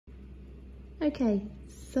Okay,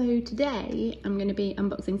 so today I'm going to be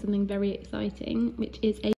unboxing something very exciting, which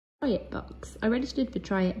is a Triyit box. I registered for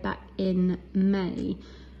Triyit back in May,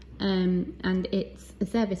 and it's a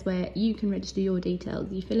service where you can register your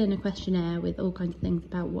details. You fill in a questionnaire with all kinds of things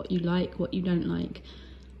about what you like, what you don't like,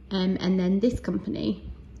 and then this company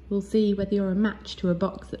will see whether you're a match to a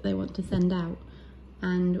box that they want to send out.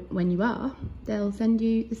 And when you are, they'll send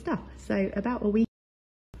you the stuff. So about a week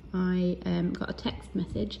I got a text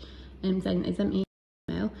message saying that they sent me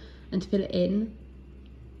an email and to fill it in.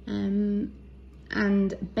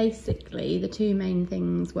 And basically the two main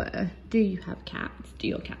things were, do you have cats? Do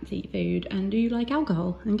your cats eat food? And do you like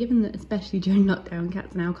alcohol? And given that especially during lockdown,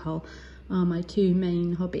 cats and alcohol are my two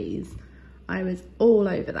main hobbies, I was all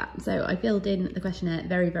over that. So I filled in the questionnaire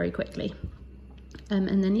very, very quickly.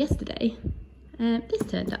 And then yesterday, this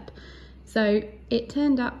turned up. So it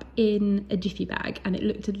turned up in a jiffy bag and it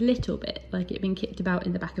looked a little bit like it'd been kicked about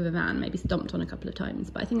in the back of a van, maybe stomped on a couple of times,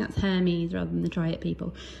 but I think that's Hermes rather than the Triyit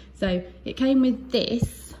people. So it came with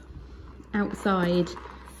this outside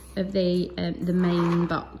of the main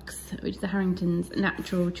box, which is the Harrington's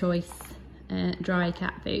Natural Choice dry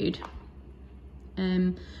cat food,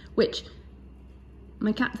 which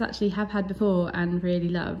my cats actually have had before and really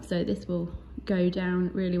love, so this will go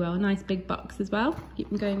down really well. A nice big box as well, keep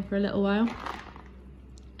them going for a little while.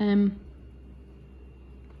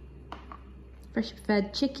 Fresh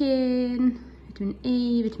fed chicken, vitamin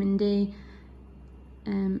E, vitamin D.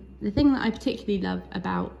 The thing that I particularly love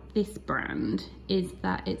about this brand is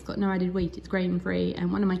that it's got no added wheat, it's grain free,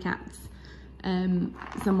 and one of my cats,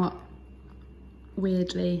 somewhat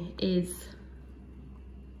weirdly, is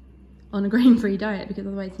on a grain-free diet because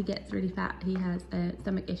otherwise he gets really fat. He has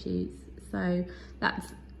stomach issues, so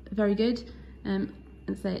that's very good. And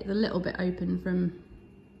so it's a little bit open from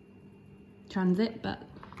transit, but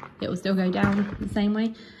it will still go down the same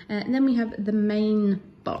way. And then we have the main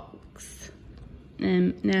box.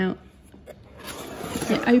 Now,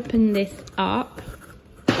 to open this up,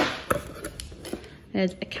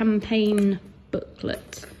 there's a campaign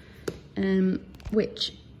booklet,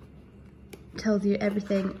 which tells you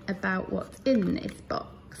everything about what's in this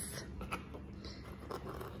box.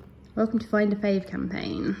 Welcome to Find a Fave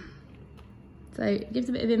campaign. So it gives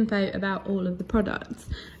a bit of info about all of the products,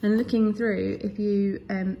 and looking through, if you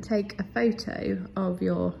take a photo of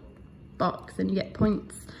your box, and you get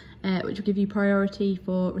points which will give you priority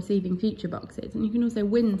for receiving future boxes, and you can also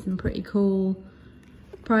win some pretty cool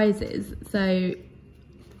prizes. So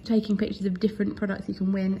taking pictures of different products, you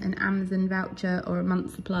can win an Amazon voucher or a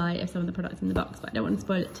month's supply of some of the products in the box, but I don't want to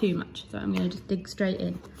spoil it too much, so I'm going to just dig straight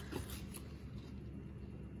in.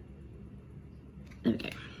 There we go.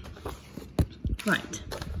 Right,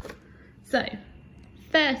 so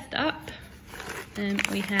first up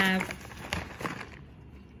we have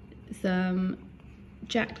some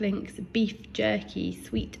Jack Link's beef jerky,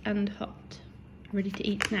 sweet and hot, ready to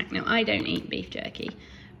eat snack. Now I don't eat beef jerky,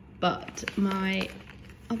 but my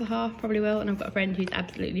other half probably will, and I've got a friend who's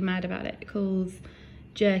absolutely mad about it. It calls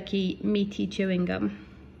jerky meaty chewing gum.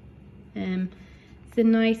 It's a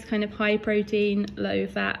nice kind of high protein, low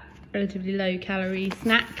fat, relatively low calorie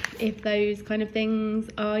snack if those kind of things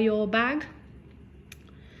are your bag.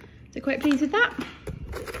 So quite pleased with that.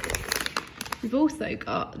 We've also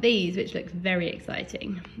got these, which looks very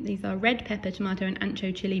exciting. These are red pepper, tomato and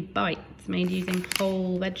ancho chili bites made using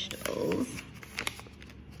whole vegetables.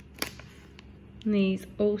 And these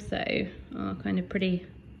also are kind of pretty,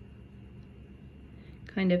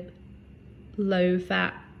 kind of low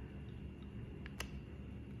fat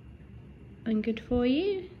and good for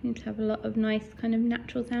you. Seems to have a lot of nice kind of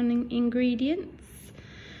natural sounding ingredients.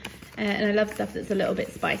 And I love stuff that's a little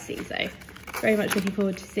bit spicy, so very much looking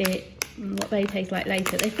forward to see what they taste like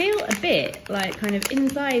later. They feel a bit like kind of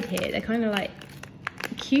inside here, they're kind of like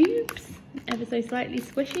cubes, ever so slightly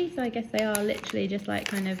squishy, so I guess they are literally just like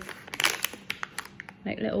kind of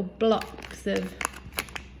like little blocks of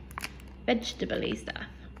vegetable-y stuff.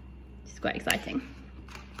 It's quite exciting.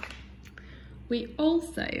 We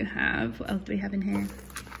also have, what else do we have in here?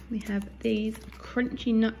 We have these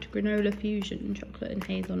crunchy nut granola fusion chocolate and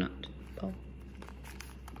hazelnut bowl.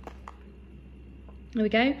 There we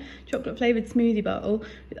go, chocolate flavoured smoothie bowl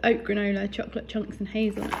with oat granola, chocolate chunks and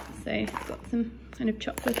hazelnuts. So it's got some kind of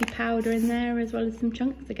chocolatey powder in there as well as some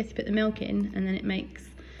chunks. I guess you put the milk in and then it makes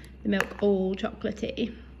the milk all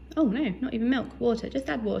chocolatey. Oh no, not even milk, water, just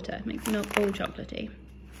add water, makes the milk all chocolatey.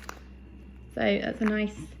 So that's a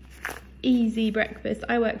nice easy breakfast.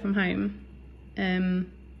 I work from home,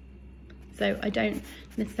 so I don't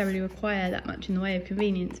necessarily require that much in the way of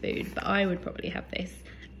convenience food, but I would probably have this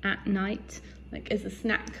at night, like as a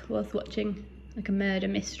snack whilst watching like a murder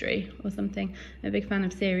mystery or something. I'm a big fan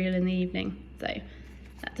of cereal in the evening, so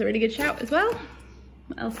that's a really good shout as well.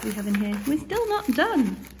 What else do we have in here? We're still not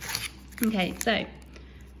done. Okay, so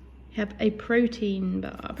we have a protein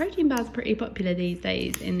bar. Protein bars are pretty popular these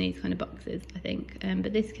days in these kind of boxes, I think.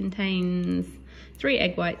 But this contains 3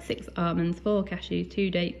 egg whites, 6 almonds, 4 cashews,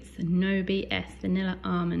 2 dates, no BS vanilla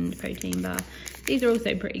almond protein bar. These are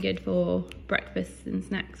also pretty good for breakfasts and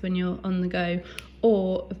snacks when you're on the go,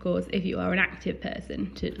 or of course if you are an active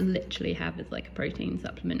person, to literally have as like a protein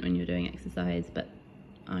supplement when you're doing exercise, but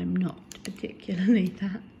I'm not particularly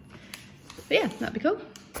that. But yeah, that'd be cool.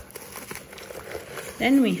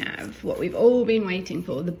 Then we have what we've all been waiting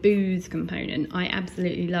for, the booze component. I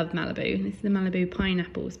absolutely love Malibu. This is the Malibu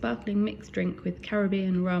pineapple sparkling mixed drink with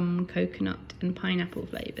Caribbean rum, coconut and pineapple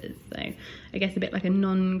flavours. So I guess a bit like a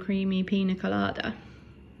non-creamy pina colada.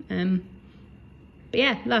 But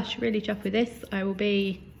yeah, lush, really chuffed with this. I will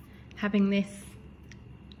be having this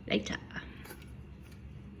later.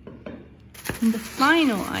 And the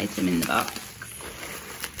final item in the box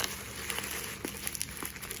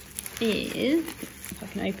is, if I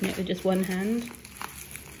can open it with just one hand.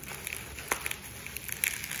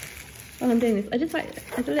 While I'm doing this, I just like,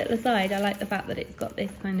 as a little aside, I like the fact that it's got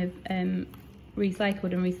this kind of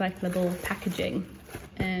recycled and recyclable packaging,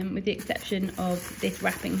 with the exception of this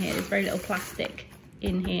wrapping here. There's very little plastic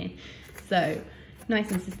in here, so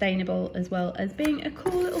nice and sustainable, as well as being a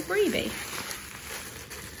cool little freebie.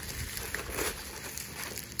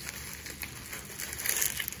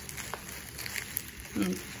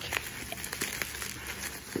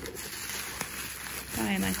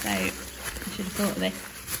 Why am I so... I should have thought of this.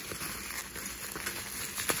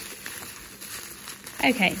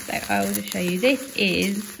 Okay, so I will just show you. This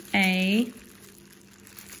is a...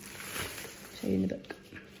 show you in the book.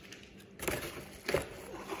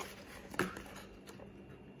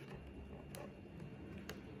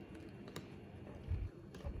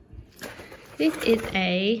 This is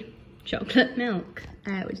a chocolate milk,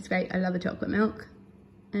 which is great. I love a chocolate milk.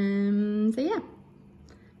 So yeah,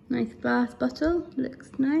 nice glass bottle,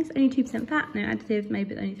 looks nice. Only 2% fat, no additives, made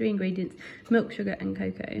with only 3 ingredients: milk, sugar and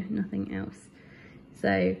cocoa, nothing else.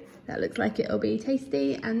 So that looks like it'll be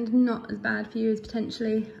tasty and not as bad for you as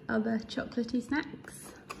potentially other chocolatey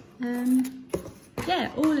snacks.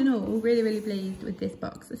 Yeah, all in all, really, really pleased with this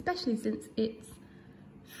box, especially since it's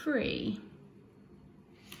free.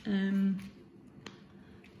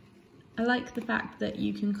 I like the fact that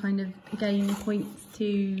you can kind of gain points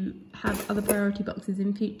to have other priority boxes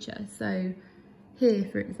in future. So here,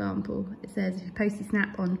 for example, it says if you post a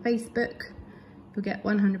snap on Facebook, you'll get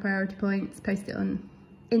 100 priority points. Post it on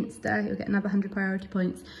Insta, you'll get another 100 priority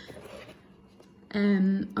points.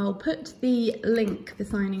 I'll put the link for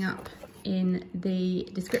signing up in the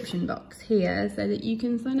description box here so that you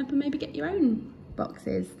can sign up and maybe get your own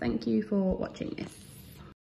boxes. Thank you for watching this.